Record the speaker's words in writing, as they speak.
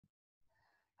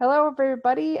Hello,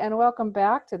 everybody, and welcome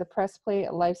back to the Press Play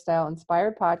Lifestyle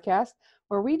Inspired podcast,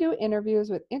 where we do interviews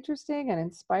with interesting and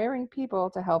inspiring people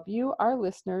to help you, our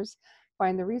listeners,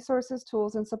 find the resources,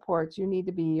 tools, and supports you need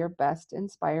to be your best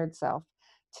inspired self.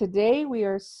 Today, we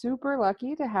are super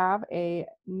lucky to have a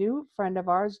new friend of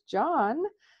ours, John,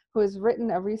 who has written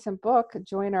a recent book,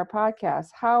 join our podcast.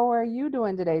 How are you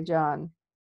doing today, John?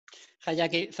 Hi,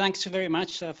 Jackie. Thanks very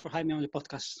much for having me on the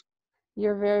podcast.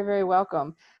 You're very, very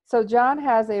welcome. So John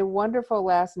has a wonderful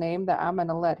last name that I'm going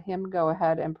to let him go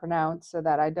ahead and pronounce so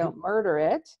that I don't murder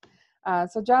it.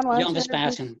 So John, why don't John you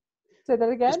introduce, Vespasian. say that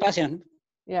again? Vespasian.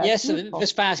 Yeah, it's Yes, beautiful.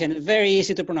 Vespasian. Very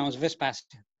easy to pronounce,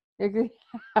 Vespasian.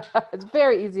 It's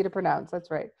very easy to pronounce.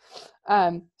 That's right.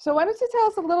 So why don't you tell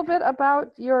us a little bit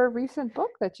about your recent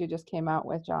book that you just came out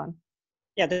with, John?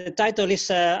 Yeah, the title is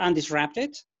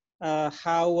Undisrupted,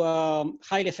 how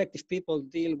highly effective people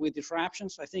deal with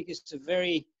disruptions. I think it's a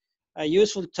very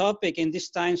useful topic in these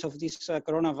times of this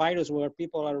coronavirus where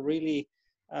people are really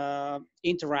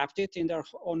interrupted in their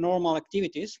normal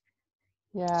activities.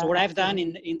 Yeah, So what I've done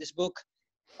absolutely. in this book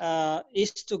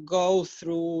is to go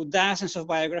through dozens of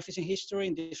biographies in history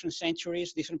in different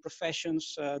centuries, different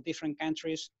professions, different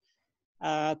countries,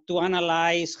 to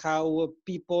analyze how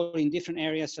people in different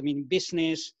areas, I mean,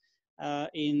 business,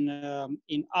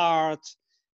 in art,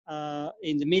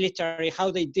 in the military, how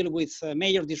they deal with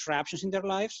major disruptions in their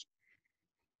lives,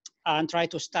 and try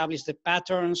to establish the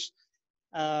patterns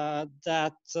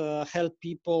that help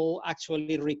people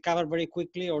actually recover very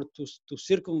quickly or to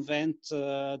circumvent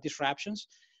disruptions,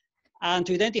 and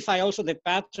to identify also the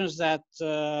patterns that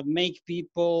make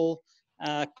people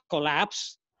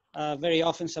collapse. Very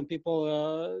often some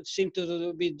people seem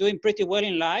to be doing pretty well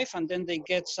in life, and then they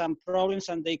get some problems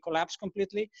and they collapse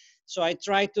completely. So I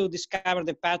try to discover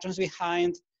the patterns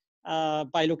behind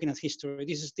by looking at history.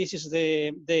 This is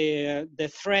the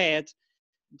thread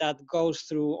that goes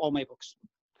through all my books.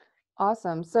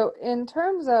 Awesome. So in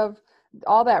terms of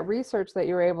all that research that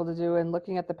you were able to do and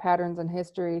looking at the patterns in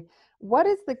history, what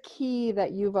is the key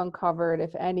that you've uncovered,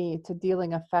 if any, to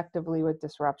dealing effectively with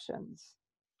disruptions?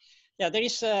 Yeah, there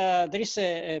is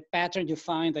a pattern you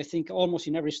find, I think, almost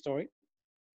in every story.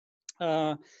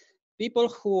 Uh, People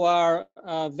who are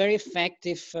very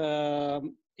effective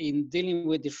in dealing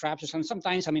with disruptions, and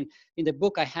sometimes, I mean, in the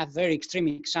book I have very extreme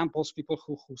examples: people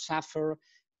who suffer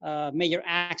major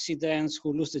accidents,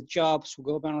 who lose their jobs, who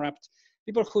go bankrupt.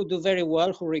 People who do very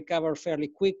well, who recover fairly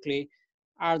quickly,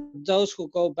 are those who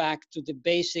go back to the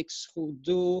basics, who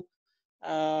do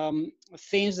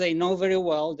things they know very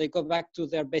well. They go back to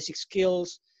their basic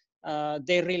skills.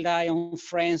 They rely on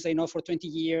friends they know for 20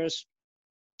 years.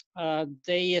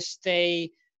 They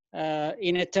stay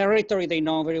in a territory they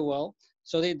know very well.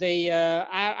 So they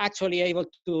are actually able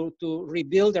to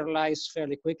rebuild their lives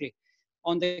fairly quickly.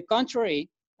 On the contrary,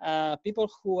 people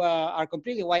who are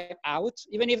completely wiped out,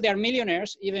 even if they are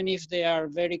millionaires, even if they are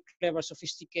very clever,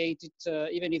 sophisticated,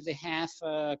 even if they have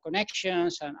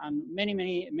connections and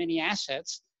many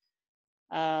assets,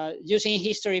 you see in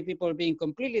history people being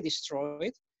completely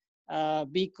destroyed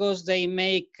because they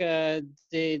make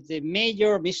the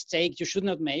major mistake you should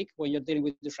not make when you're dealing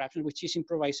with disruption, which is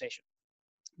improvisation.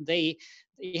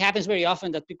 It happens very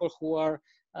often that people who are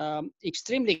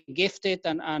extremely gifted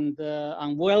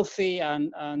and wealthy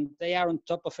and they are on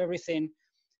top of everything,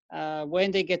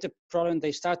 when they get a problem,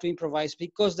 they start to improvise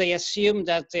because they assume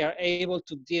that they are able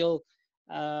to deal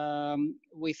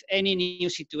with any new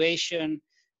situation.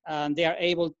 They are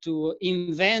able to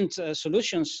invent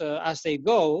solutions as they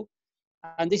go.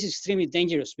 And this is extremely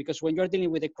dangerous because when you're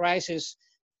dealing with a crisis,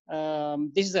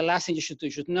 this is the last thing you should do.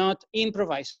 You should not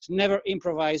improvise. Never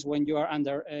improvise when you are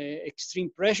under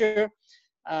extreme pressure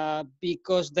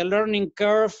because the learning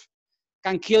curve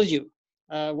can kill you.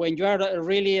 When you are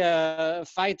really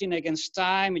fighting against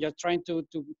time, you're trying to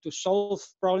solve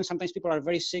problems. Sometimes people are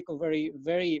very sick or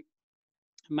very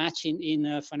much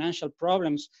in financial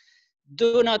problems.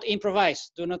 Do not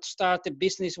improvise. Do not start a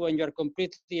business when you're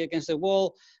completely against the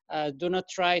wall. Do not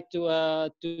try to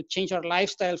change your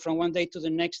lifestyle from one day to the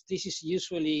next. This is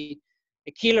usually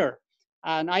a killer.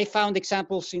 And I found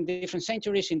examples in different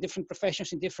centuries, in different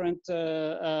professions, in different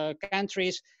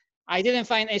countries. I didn't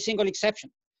find a single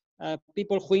exception.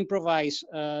 People who improvise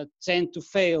tend to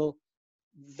fail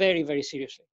very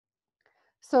seriously.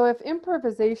 So if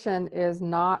improvisation is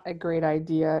not a great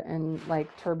idea in like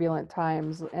turbulent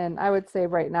times, and I would say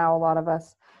right now a lot of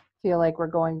us feel like we're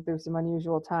going through some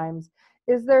unusual times,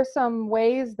 is there some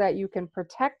ways that you can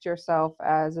protect yourself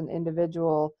as an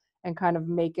individual and kind of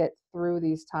make it through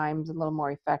these times a little more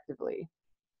effectively?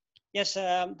 Yes,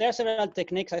 there are several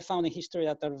techniques I found in history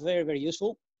that are very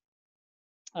useful.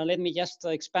 Let me just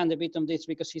expand a bit on this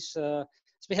because it's,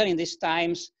 especially in these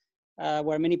times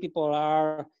where many people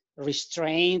are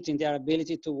restrained in their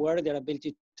ability to work, their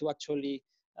ability to actually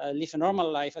live a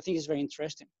normal life. I think it's very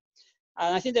interesting.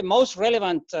 And I think the most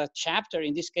relevant chapter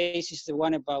in this case is the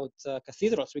one about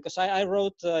cathedrals, because I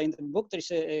wrote in the book, there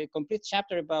is a complete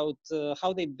chapter about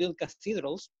how they built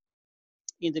cathedrals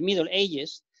in the Middle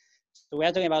Ages. So we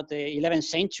are talking about the 11th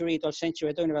century, 12th century,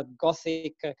 we're talking about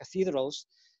Gothic cathedrals.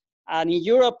 And in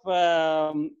Europe,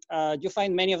 you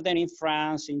find many of them in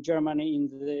France, in Germany, in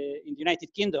the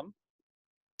United Kingdom.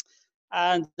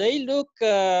 And they look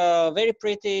very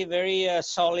pretty, very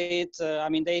solid. I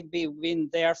mean, they've been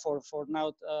there for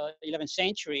now 11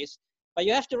 centuries. But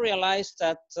you have to realize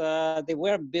that they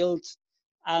were built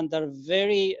under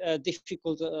very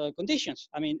difficult conditions.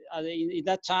 I mean, in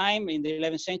that time, in the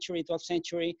 11th century, 12th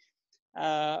century,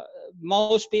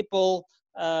 most people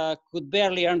could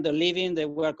barely earn the living. They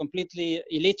were completely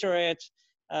illiterate.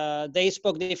 They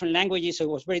spoke different languages, so it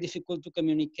was very difficult to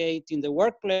communicate in the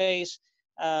workplace.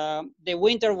 The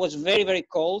winter was very, very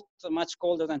cold, much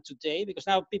colder than today, because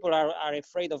now people are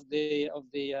afraid of the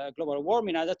global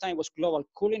warming. At that time, it was global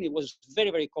cooling. It was very,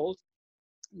 very cold.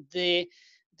 The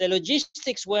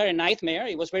logistics were a nightmare.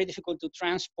 It was very difficult to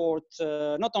transport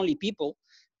not only people,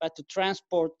 but to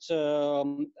transport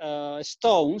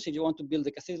stones. If you want to build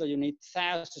a cathedral, you need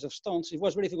thousands of stones. It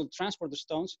was very difficult to transport the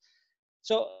stones.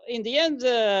 So in the end,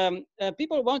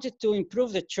 people wanted to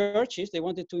improve the churches. They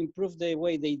wanted to improve the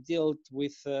way they dealt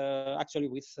with, actually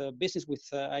with business, with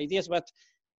ideas, but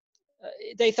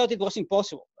they thought it was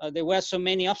impossible. There were so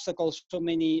many obstacles, so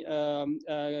many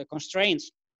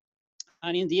constraints.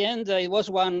 And in the end, it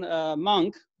was one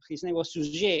monk, his name was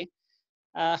Suger,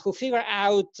 who figured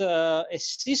out a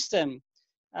system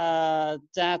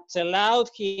that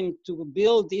allowed him to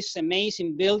build these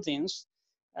amazing buildings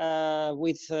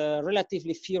with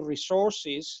relatively few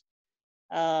resources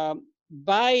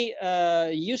by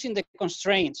using the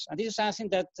constraints. And this is something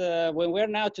that when we're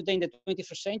now today in the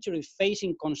 21st century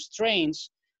facing constraints,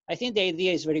 I think the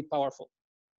idea is very powerful.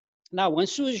 Now, when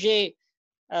Suger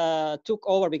took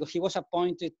over, because he was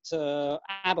appointed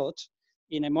abbot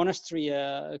in a monastery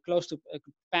close to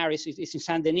Paris, it's in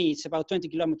Saint Denis, it's about 20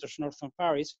 kilometers north from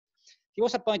Paris. He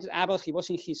was appointed abbot, he was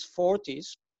in his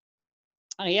 40s.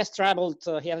 And he has traveled,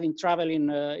 he had been traveling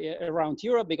around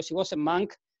Europe because he was a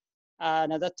monk.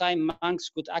 And at that time, monks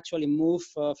could actually move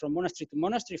from monastery to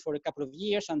monastery for a couple of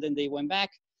years, and then they went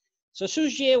back. So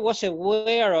Suger was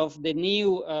aware of the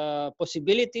new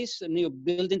possibilities, new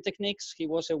building techniques. He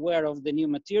was aware of the new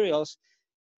materials,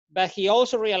 but he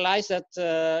also realized that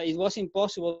it was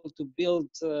impossible to build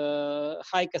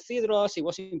high cathedrals. It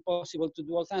was impossible to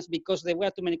do all things because there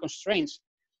were too many constraints.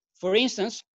 For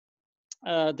instance,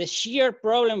 the sheer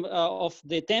problem of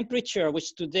the temperature,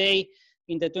 which today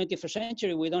in the 21st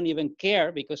century we don't even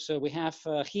care because we have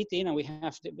heating, and we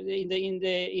have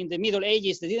in the Middle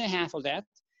Ages they didn't have all that.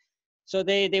 So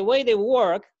the way they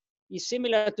work is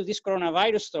similar to this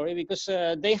coronavirus story, because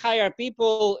they hire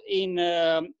people in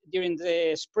during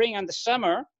the spring and the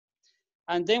summer,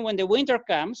 and then when the winter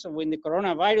comes, or when the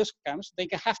coronavirus comes, they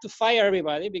have to fire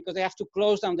everybody because they have to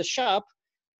close down the shop.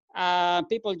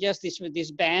 People just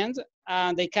disband,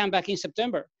 and they come back in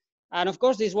September. And of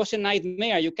course, this was a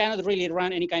nightmare. You cannot really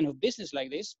run any kind of business like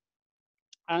this.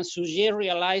 And Suger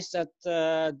realized that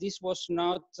this was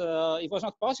not, it was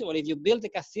not possible. If you build a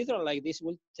cathedral like this, it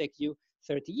will take you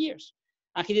 30 years.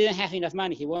 And he didn't have enough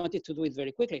money. He wanted to do it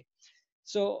very quickly.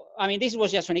 So, I mean, this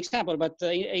was just an example, but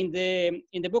in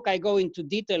the book, I go into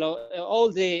detail of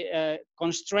all the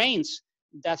constraints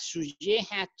that Suger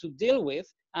had to deal with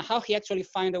and how he actually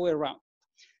found a way around.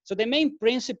 So the main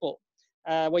principle,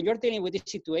 when you're dealing with this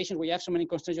situation where you have so many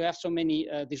constraints, you have so many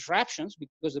disruptions,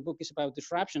 because the book is about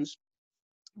disruptions,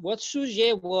 what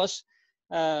Suger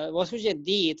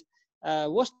did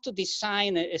was to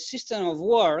design a system of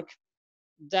work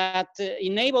that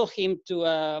enabled him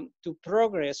to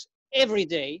progress every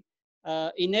day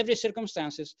in every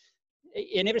circumstance,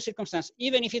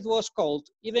 even if it was cold,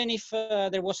 even if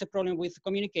there was a problem with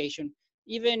communication,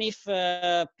 even if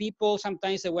people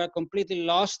sometimes they were completely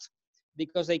lost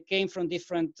because they came from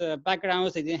different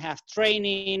backgrounds, they didn't have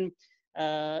training.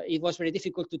 It was very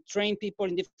difficult to train people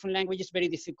in different languages, very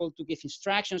difficult to give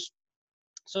instructions.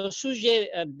 So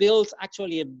Suger built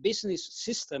actually a business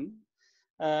system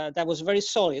that was very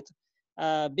solid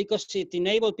because it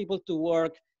enabled people to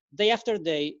work day after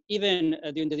day, even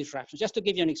during the disruptions. Just to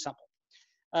give you an example.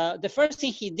 The first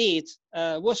thing he did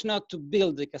was not to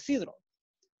build the cathedral,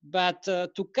 but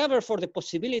to cover for the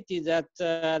possibility that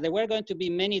there were going to be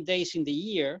many days in the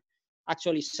year,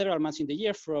 actually several months in the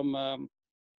year, from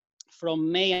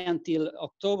from May until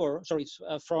October, sorry,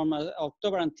 from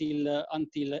October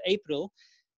until April,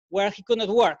 where he could not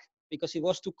work because it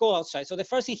was too cold outside. So the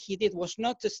first thing he did was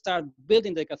not to start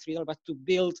building the cathedral, but to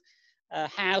build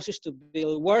houses, to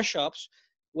build workshops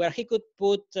where he could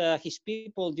put his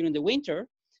people during the winter.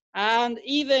 And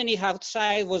even if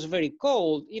outside was very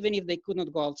cold, even if they could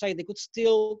not go outside, they could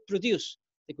still produce.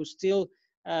 They could still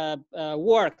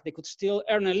work. They could still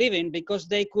earn a living because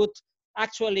they could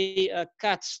actually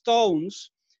cut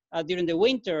stones during the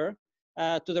winter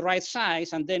to the right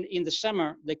size, and then in the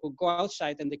summer they could go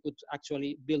outside and they could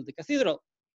actually build the cathedral.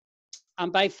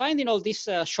 And by finding all these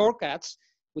shortcuts,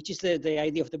 which is the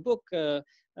idea of the book,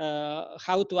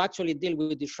 how to actually deal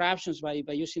with disruptions by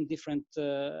using different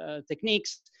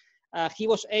techniques, he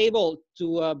was able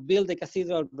to build the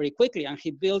cathedral very quickly, and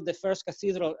he built the first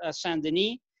cathedral, Saint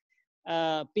Denis.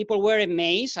 People were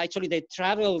amazed. Actually, they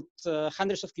traveled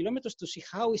hundreds of kilometers to see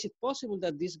how is it possible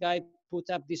that this guy put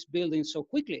up this building so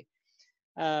quickly.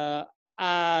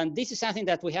 And this is something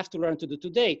that we have to learn to do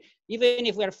today. Even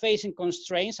if we are facing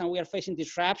constraints and we are facing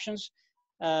disruptions,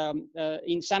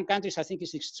 in some countries, I think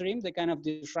it's extreme, the kind of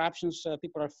disruptions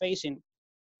people are facing.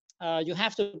 You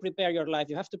have to prepare your life.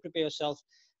 You have to prepare yourself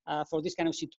for these kind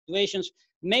of situations.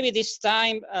 Maybe this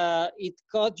time it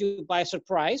caught you by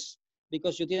surprise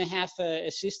because you didn't have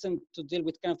a system to deal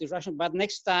with kind of disruption, but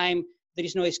next time there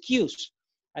is no excuse.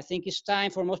 I think it's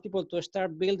time for most people to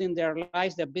start building their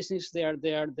lives, their business,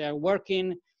 their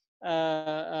working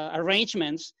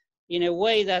arrangements in a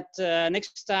way that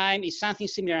next time if something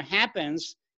similar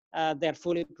happens, they're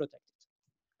fully protected.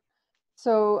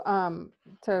 So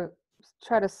to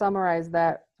try to summarize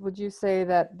that, would you say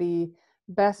that the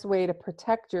best way to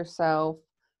protect yourself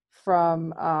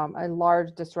from a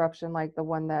large disruption like the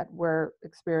one that we're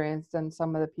experienced and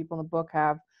some of the people in the book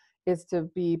have is to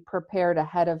be prepared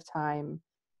ahead of time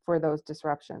for those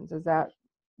disruptions? Is that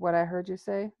what I heard you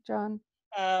say, John?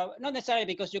 Not necessarily,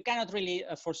 because you cannot really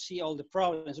foresee all the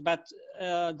problems, but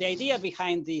the idea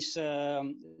behind this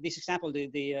example,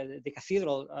 the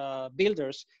cathedral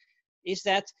builders, is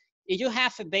that if you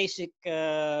have a basic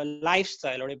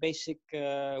lifestyle or a basic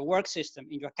work system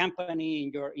in your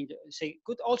company, say,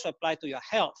 could also apply to your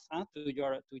health, to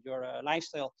your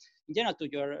lifestyle in general,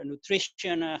 to your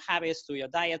nutrition habits, to your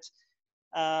diet.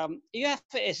 You have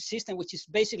a system which is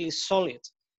basically solid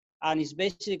and is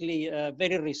basically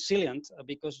very resilient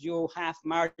because you have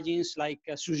margins like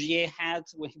Sougier had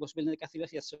when he was building the cathedral.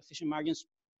 He had sufficient margins,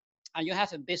 and you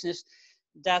have a business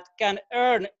that can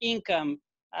earn income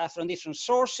from different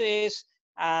sources,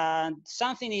 and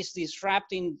something is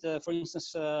disrupting, for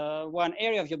instance, one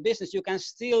area of your business, you can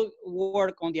still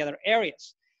work on the other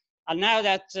areas. And now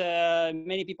that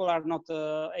many people are not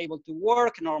able to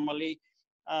work normally,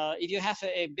 if you have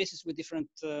a business with different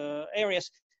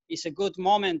areas, it's a good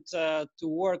moment to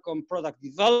work on product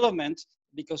development,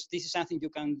 because this is something you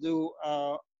can do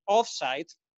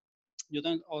off-site. You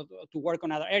don't to work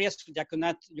on other areas you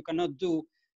cannot do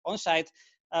on-site.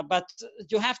 But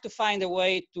you have to find a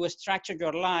way to structure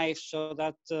your life so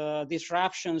that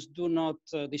disruptions do not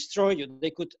destroy you.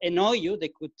 They could annoy you,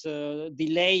 they could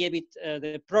delay a bit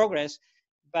the progress,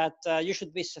 but you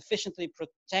should be sufficiently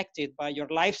protected by your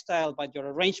lifestyle, by your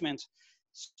arrangements,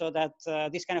 so that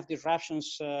these kind of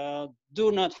disruptions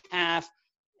do not have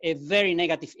a very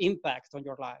negative impact on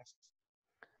your life.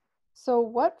 So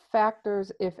what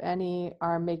factors, if any,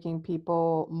 are making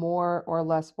people more or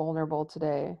less vulnerable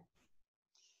today?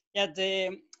 Yeah,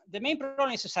 the main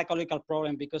problem is a psychological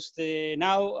problem, because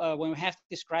now when we have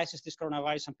this crisis, this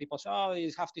coronavirus, and people say, oh, you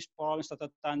have these problems,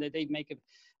 and they make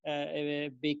a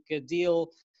big deal.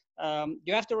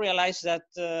 You have to realize that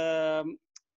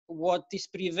what is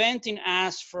preventing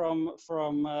us from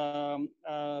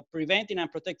preventing and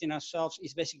protecting ourselves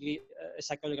is basically a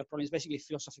psychological problem. It's basically a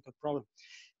philosophical problem.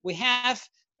 We have,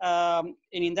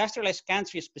 in industrialized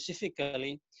countries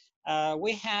specifically,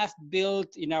 we have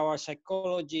built in our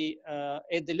psychology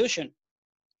a delusion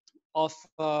of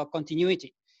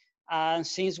continuity. And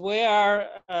since we are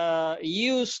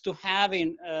used to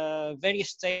having very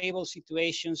stable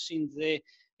situations in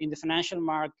the financial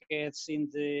markets, in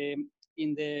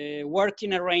the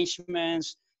working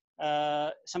arrangements,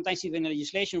 sometimes even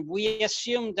legislation, we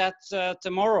assume that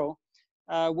tomorrow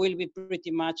will be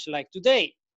pretty much like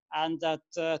today, and that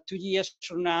 2 years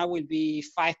from now will be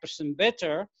 5%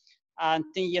 better, and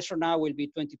 10 years from now will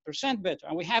be 20% better.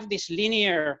 And we have this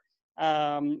linear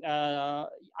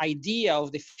idea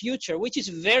of the future, which is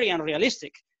very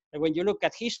unrealistic. When you look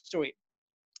at history,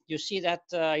 you see that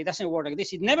it doesn't work like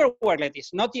this. It never worked like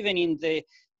this, not even in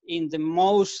the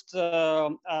most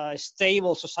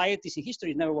stable societies in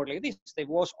history. It never worked like this. There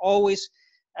was always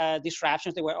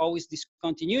disruptions. There were always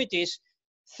discontinuities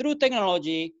through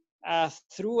technology,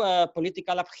 through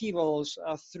political upheavals,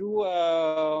 through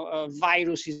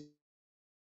viruses,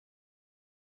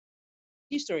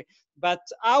 history. But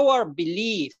our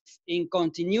belief in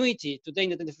continuity today in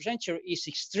the 21st century is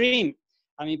extreme.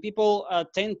 I mean, people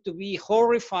tend to be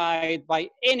horrified by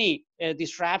any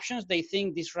disruptions. They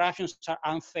think disruptions are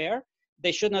unfair.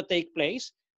 They should not take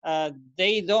place.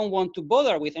 They don't want to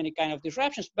bother with any kind of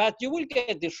disruptions, but you will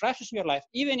get disruptions in your life,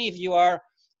 even if you are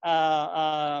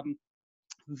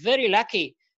very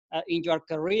lucky in your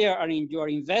career and in your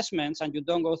investments, and you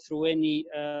don't go through any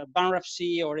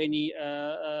bankruptcy or any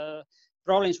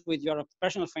problems with your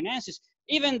personal finances.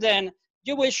 Even then,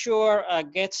 you will sure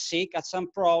get sick at some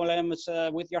problems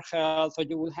with your health, or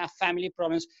you will have family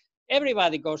problems.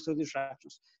 Everybody goes through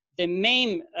disruptions. The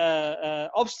main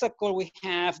obstacle we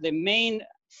have, the main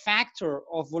factor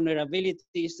of vulnerability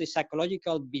is the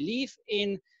psychological belief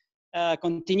in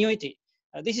continuity.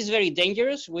 This is very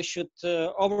dangerous. We should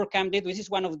overcome it. This is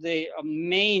one of the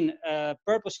main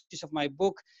purposes of my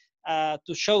book,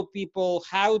 to show people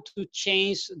how to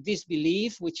change this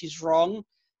belief, which is wrong,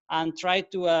 and try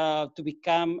to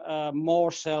become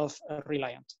more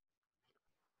self-reliant.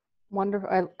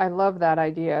 Wonderful. I love that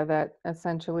idea that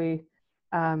essentially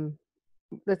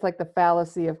it's like the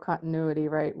fallacy of continuity,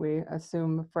 right? We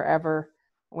assume forever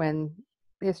when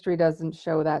history doesn't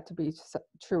show that to be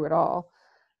true at all.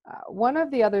 One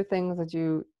of the other things that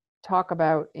you talk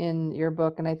about in your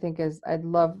book, and I think I'd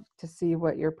love to see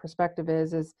what your perspective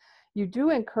is you do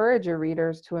encourage your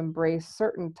readers to embrace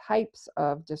certain types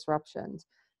of disruptions.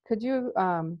 Could you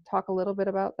talk a little bit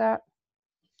about that?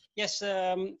 Yes,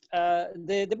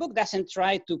 the book doesn't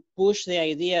try to push the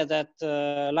idea that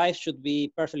life should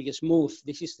be perfectly smooth.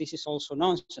 This is also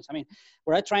nonsense. I mean,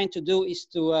 what I'm trying to do is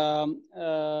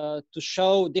to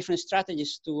show different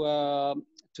strategies to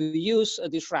use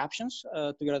disruptions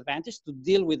to your advantage, to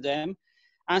deal with them,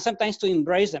 and sometimes to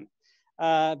embrace them.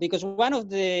 Because one of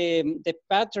the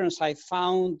patterns I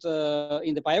found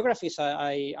in the biographies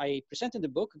I present in the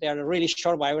book, they are really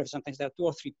short biographies, sometimes they are 2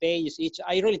 or 3 pages each.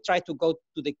 I really try to go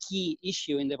to the key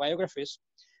issue in the biographies,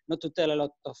 not to tell a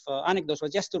lot of anecdotes,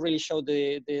 but just to really show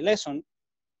the lesson,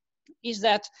 is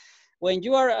that when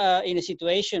you are in a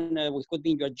situation, which could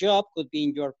be in your job, could be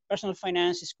in your personal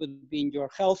finances, could be in your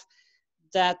health,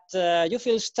 that you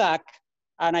feel stuck.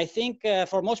 And I think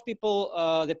for most people,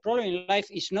 the problem in life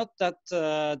is not that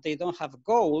they don't have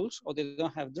goals or they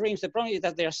don't have dreams. The problem is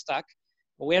that they're stuck,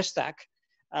 or we're stuck,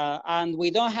 and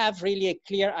we don't have really a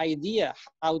clear idea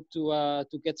how to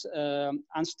get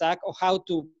unstuck or how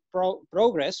to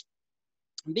progress,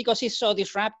 because it's so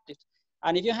disruptive.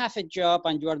 And if you have a job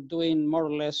and you are doing more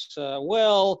or less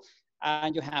well,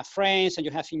 and you have friends, and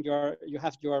you have your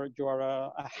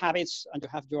habits, and you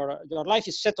have your life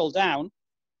is settled down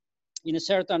in a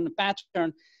certain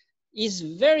pattern, is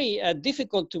very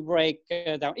difficult to break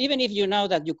down. Even if you know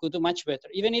that you could do much better,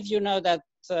 even if you know that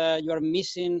you are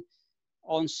missing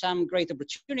on some great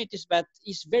opportunities, but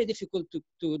it's very difficult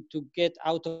to get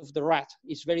out of the rut.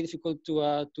 It's very difficult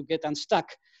to get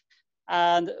unstuck.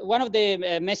 And one of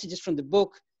the messages from the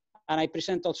book, and I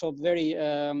present also very,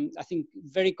 I think,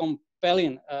 very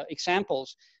compelling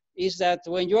examples, is that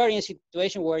when you are in a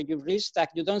situation where you're really stuck,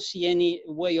 you don't see any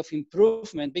way of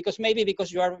improvement, because maybe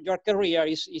because your career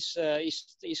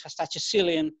has touched a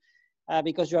ceiling,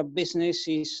 because your business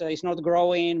is not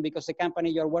growing, because the company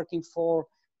you're working for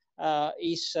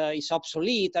is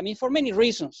obsolete. I mean, for many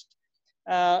reasons.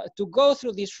 To go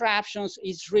through disruptions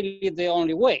is really the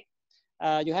only way.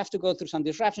 You have to go through some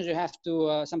disruptions. You have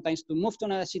to sometimes to move to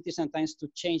another city, sometimes to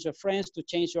change your friends, to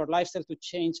change your lifestyle, to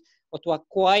change or to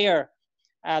acquire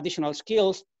additional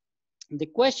skills. The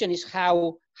question is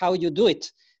how you do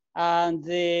it. And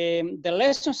the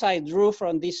lessons I drew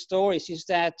from these stories is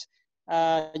that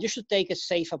you should take a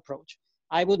safe approach.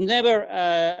 I would never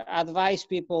advise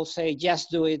people, say,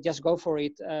 just do it, just go for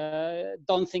it,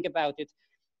 don't think about it.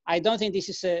 I don't think this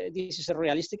is a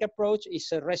realistic approach.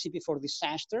 It's a recipe for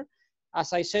disaster.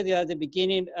 As I said at the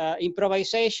beginning,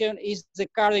 improvisation is the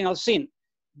cardinal sin.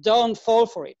 Don't fall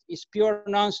for it. It's pure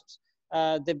nonsense.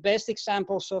 The best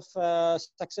examples of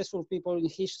successful people in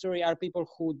history are people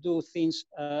who do things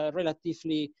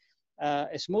relatively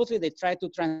smoothly. They try to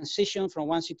transition from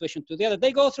one situation to the other.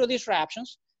 They go through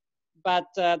disruptions, but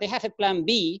they have a plan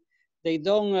B. They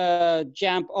don't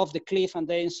jump off the cliff and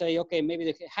then say, okay,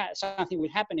 maybe something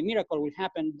will happen, a miracle will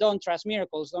happen. Don't trust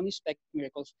miracles, don't expect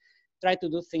miracles. Try to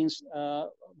do things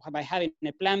by having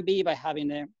a plan B, by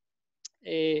having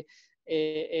a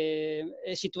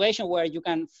situation where you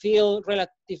can feel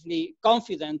relatively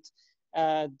confident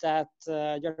that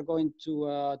you're going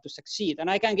to succeed. And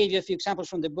I can give you a few examples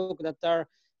from the book that are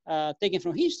taken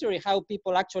from history, how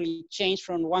people actually changed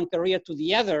from one career to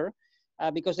the other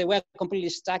because they were completely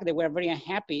stuck, they were very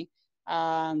unhappy,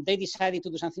 and they decided to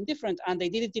do something different, and they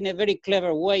did it in a very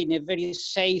clever way, in a very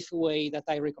safe way that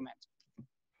I recommend.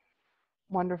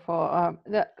 Wonderful.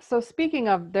 So speaking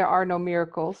of, there are no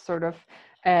miracles, sort of,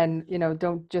 and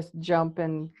don't just jump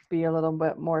and be a little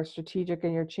bit more strategic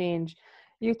in your change.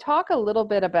 You talk a little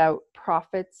bit about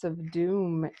prophets of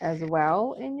doom as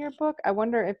well in your book. I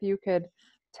wonder if you could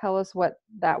tell us what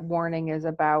that warning is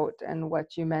about and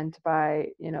what you meant by,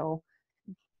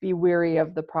 be weary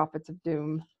of the prophets of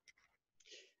doom.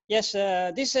 Yes,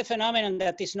 this is a phenomenon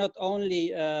that is not only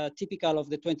typical of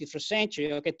the 21st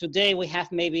century. Okay, today we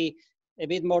have maybe a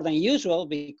bit more than usual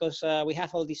because we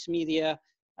have all this media,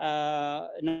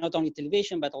 not only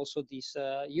television, but also these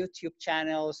YouTube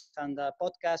channels and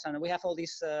podcasts, and we have all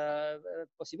these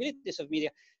possibilities of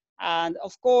media. And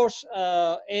of course,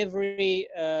 every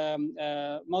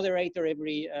moderator,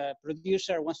 every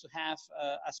producer wants to have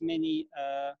as many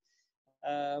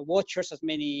watchers, as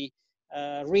many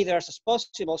readers as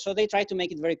possible. So they try to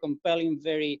make it very compelling,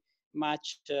 very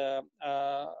much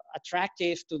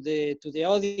attractive to the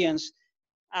audience.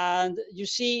 And you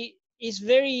see, it's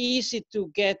very easy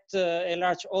to get a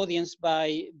large audience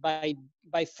by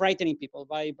frightening people,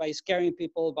 by scaring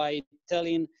people, by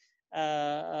telling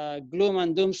gloom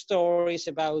and doom stories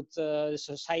about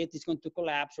society is going to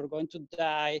collapse or going to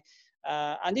die.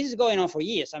 And this is going on for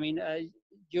years. I mean,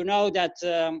 you know that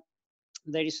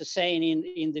there is a saying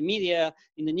in the media,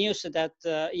 in the news, that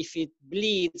if it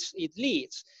bleeds, it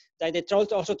leads. That they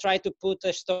also try to put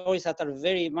stories that are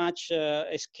very much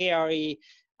scary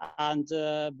and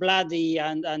bloody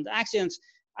and accidents.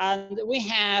 And we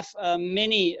have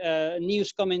many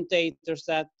news commentators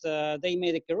that they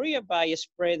made a career by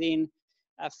spreading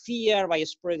fear, by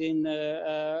spreading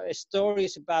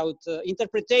stories about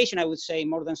interpretation, I would say,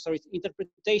 more than stories,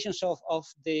 interpretations of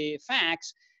the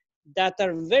facts that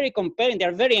are very compelling.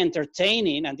 They're very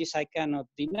entertaining, and this I cannot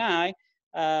deny.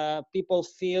 People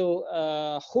feel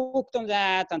hooked on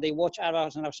that, and they watch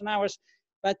hours and hours and hours.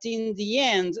 But in the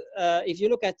end, if you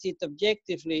look at it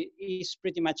objectively, it's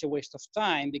pretty much a waste of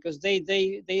time because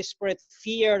they spread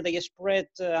fear, they spread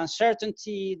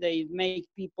uncertainty, they make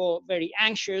people very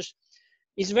anxious.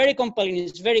 It's very compelling,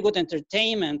 it's very good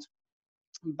entertainment.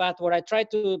 But what I try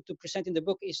to present in the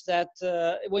book is that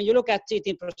when you look at it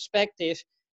in perspective,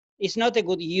 it's not a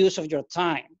good use of your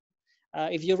time.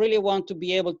 If you really want to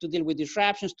be able to deal with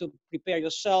disruptions, to prepare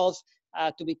yourself,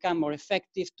 to become more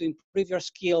effective, to improve your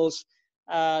skills,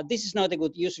 this is not a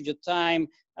good use of your time.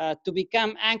 To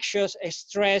become anxious,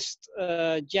 stressed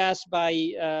just by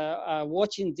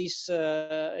watching these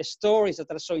stories that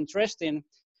are so interesting,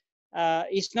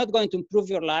 it's not going to improve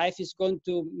your life. It's going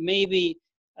to maybe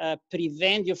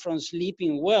prevent you from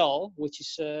sleeping well, which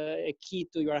is a key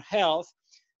to your health.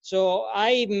 So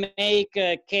I make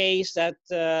a case that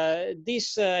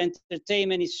this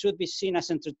entertainment should be seen as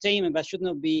entertainment, but should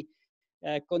not be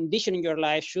conditioning your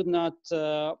life, should not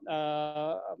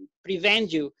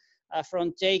prevent you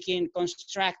from taking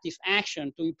constructive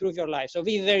action to improve your life. So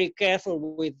be very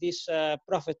careful with this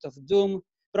prophets of doom.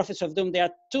 There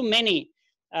are too many,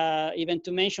 even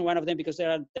to mention one of them, because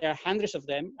there are hundreds of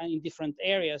them in different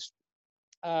areas.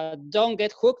 Don't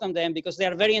get hooked on them because they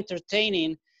are very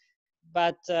entertaining,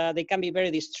 but they can be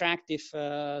very destructive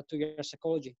to your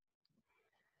psychology.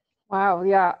 Wow,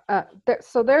 yeah.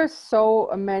 So there's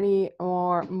so many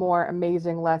more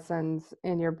amazing lessons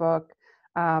in your book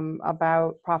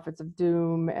about prophets of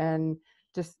doom and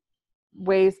just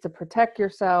ways to protect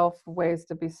yourself, ways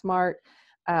to be smart.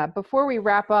 Before we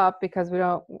wrap up, because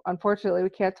unfortunately, we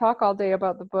can't talk all day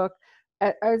about the book.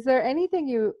 Is there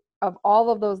anything of all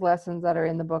of those lessons that are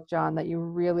in the book, John, that you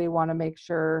really want to make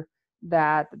sure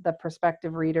that the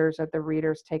prospective readers or the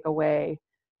readers take away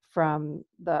from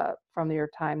your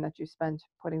time that you spent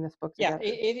putting this book together?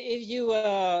 Yeah, if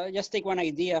you just take one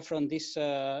idea from this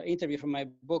interview from my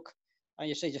book, and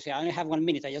you say, I only have 1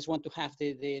 minute, I just want to have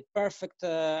the perfect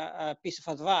piece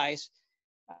of advice.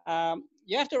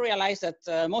 You have to realize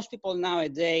that most people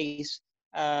nowadays,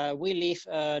 we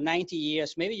live 90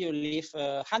 years, maybe you live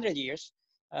 100 years.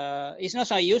 It's not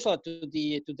so unusual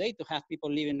today to have people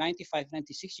living 95,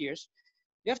 96 years.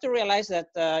 You have to realize that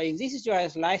if this is your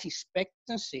life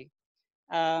expectancy,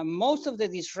 most of the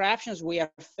disruptions we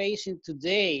are facing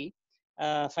today,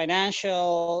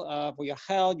 financial, for your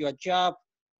health, your job,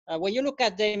 when you look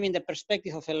at them in the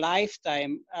perspective of a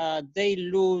lifetime, they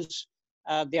lose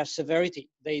their severity.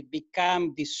 They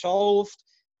become dissolved.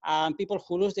 People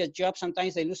who lose their job,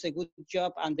 sometimes they lose a good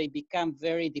job and they become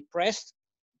very depressed.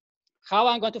 How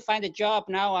I'm going to find a job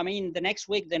now? I mean, the next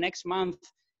week, the next month,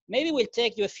 maybe it will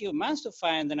take you a few months to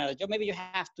find another job. Maybe you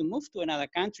have to move to another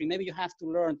country. Maybe you have to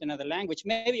learn another language.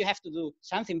 Maybe you have to do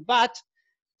something. But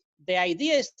the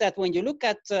idea is that when you look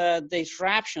at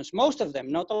disruptions, most of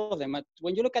them, not all of them, but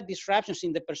when you look at disruptions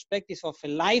in the perspective of a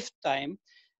lifetime,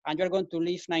 and you're going to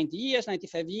live 90 years,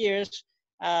 95 years,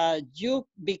 you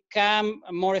become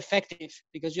more effective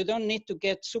because you don't need to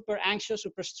get super anxious,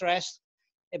 super stressed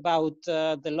about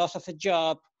the loss of a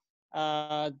job,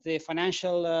 the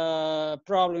financial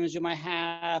problems you might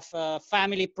have,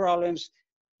 family problems.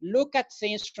 Look at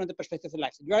things from the perspective of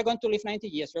life. You are going to live 90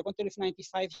 years, you're going to live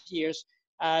 95 years.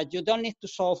 You don't need to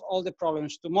solve all the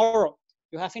problems tomorrow.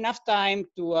 You have enough time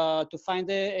to find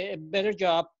a better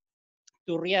job,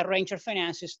 to rearrange your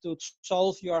finances, to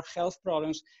solve your health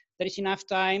problems. There is enough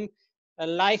time.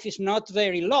 Life is not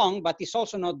very long, but it's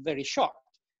also not very short.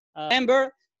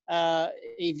 Remember,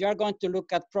 if you're going to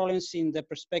look at problems in the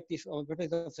perspective of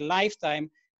a lifetime,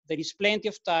 there is plenty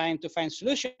of time to find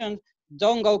solutions.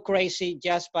 Don't go crazy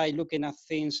just by looking at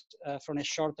things from a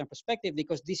short-term perspective,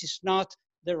 because this is not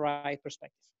the right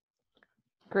perspective.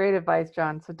 Great advice,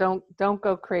 John. So don't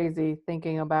go crazy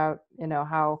thinking about,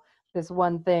 how this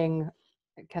one thing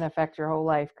can affect your whole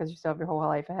life, because you still have your whole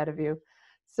life ahead of you.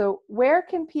 So where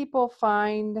can people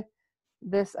find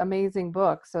this amazing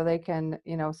book so they can,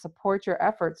 support your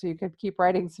efforts so you can keep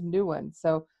writing some new ones?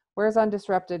 So where's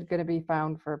Undisrupted going to be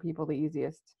found for people the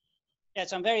easiest?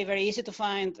 Yes, I'm very, very easy to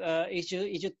find. If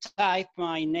you type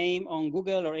my name on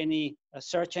Google or any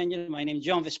search engine, my name is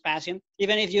John Vespasian.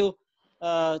 Even if you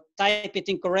type it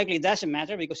incorrectly, it doesn't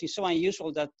matter, because it's so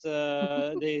unusual that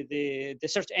the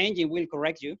search engine will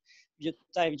correct you. If you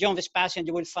type John Vespasian,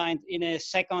 you will find in a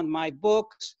second my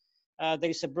books. There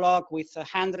is a blog with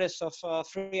hundreds of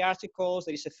free articles.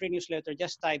 There is a free newsletter.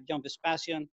 Just type John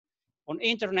Vespasian on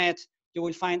internet. You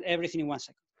will find everything in 1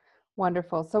 second.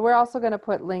 Wonderful. So we're also going to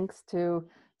put links to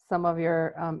some of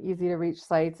your easy to reach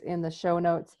sites in the show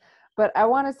notes. But I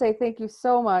want to say thank you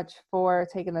so much for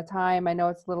taking the time. I know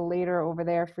it's a little later over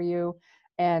there for you,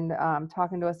 and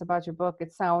talking to us about your book.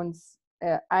 It sounds,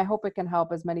 I hope it can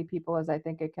help as many people as I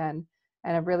think it can.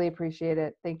 And I really appreciate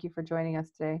it. Thank you for joining us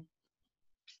today.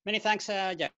 Many thanks,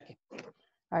 Jackie.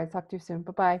 All right, talk to you soon.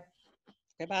 Bye-bye.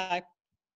 Okay, bye.